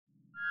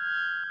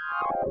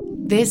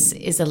This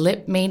is a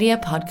Lip Media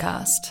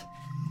podcast.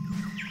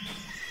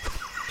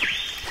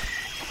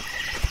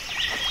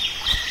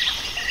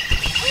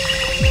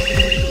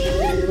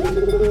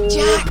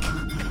 Jack!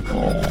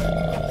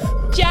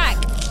 Jack!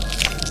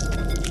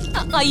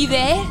 Are you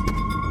there?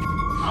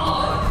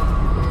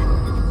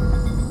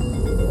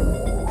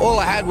 All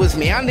I had was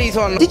my undies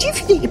on. Did you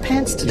forget your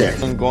pants today?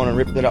 And gone and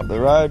ripped it up the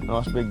road.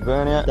 Nice big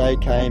burnout. They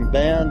came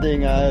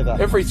bounding over.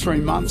 Every 3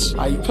 months,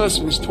 a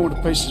person is torn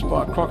to pieces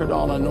by a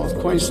crocodile in North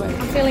Queensland.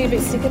 I'm feeling a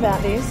bit sick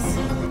about this.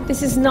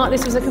 This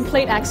was a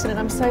complete accident.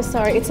 I'm so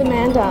sorry. It's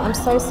Amanda. I'm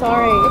so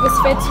sorry. It was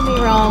fed to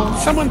me wrong.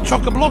 Someone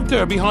chock-a-blocked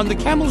her behind the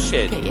camel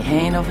shed. Get your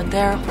hand off it,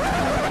 Daryl.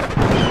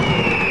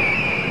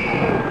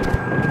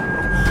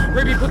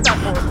 Ruby, put that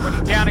forward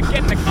when down and get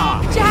in the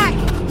car. Jack!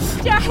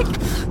 Jack!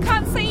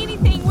 Can't see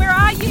anything. Where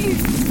are you?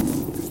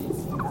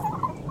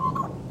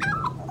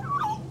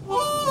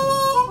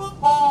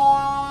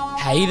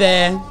 Hey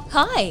there.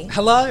 Hi.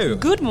 Hello.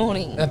 Good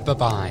morning.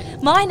 Bye-bye.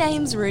 My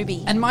name's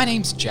Ruby. And my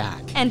name's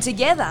Jack. And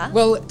together...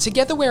 Well,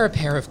 together we're a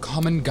pair of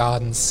common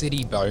garden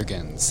city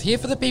bogans, here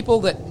for the people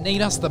that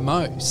need us the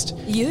most.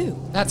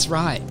 You. That's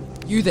right.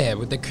 You there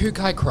with the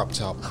Kukai crop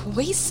top.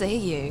 We see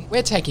you.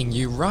 We're taking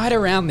you right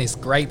around this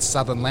great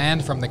southern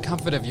land from the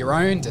comfort of your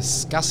own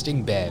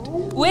disgusting bed.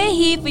 We're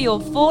here for your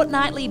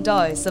fortnightly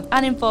dose of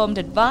uninformed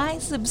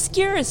advice,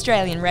 obscure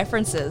Australian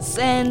references,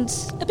 and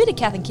a bit of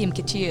Kath and Kim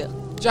couture.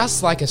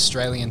 Just like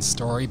Australian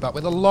Story, but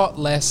with a lot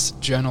less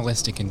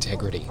journalistic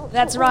integrity.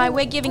 That's right,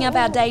 we're giving up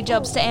our day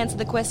jobs to answer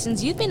the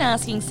questions you've been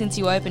asking since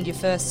you opened your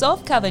first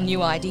softcover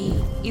new ID.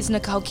 Is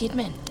Nicole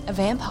Kidman a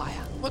vampire?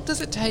 What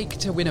does it take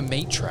to win a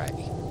meat tray?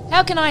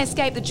 How can I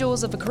escape the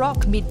jaws of a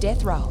croc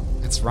mid-death roll?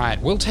 That's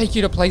right, we'll take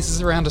you to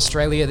places around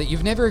Australia that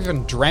you've never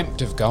even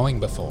dreamt of going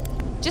before.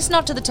 Just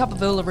not to the top of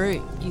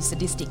Uluru, you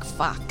sadistic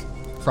fuck.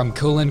 From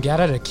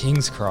Coolangatta to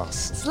King's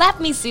Cross.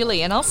 Slap me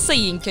silly and I'll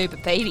see you in Cooper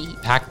Pedy.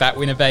 Pack that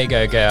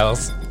Winnebago,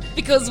 girls.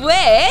 Because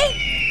we're...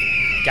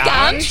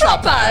 Gun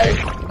Troppo!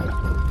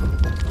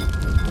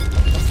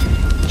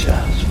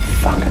 Just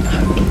fucking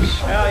hopeless.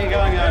 How are you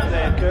going over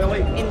there,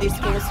 Curly? In this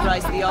horse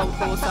race, the old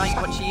horse ain't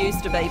what she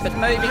used to be, but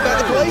moving But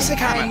the on. police are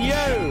coming.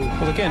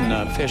 Well,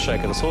 again, fair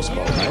shake of the sauce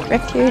bowl, mate.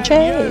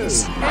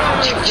 Refugees.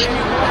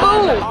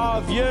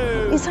 Of you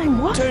You're saying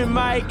what? to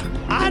make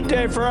a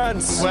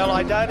difference. Well,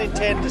 I don't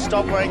intend to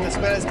stop wearing the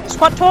spinners.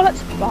 Squat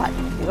toilets? Right,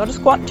 you got to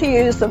squat to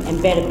use them.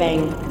 And better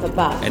bang the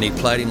butt. And he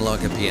played him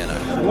like a piano.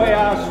 We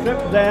are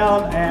stripped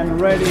down and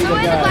ready to go.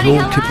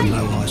 Your tip and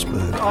no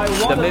iceberg. I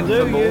want to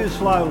do you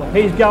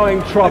slowly. He's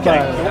going Troppo.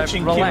 Relax.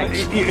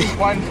 He's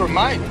waiting for a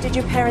mate. Did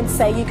your parents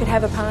say you could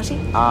have a party?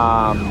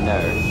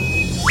 No.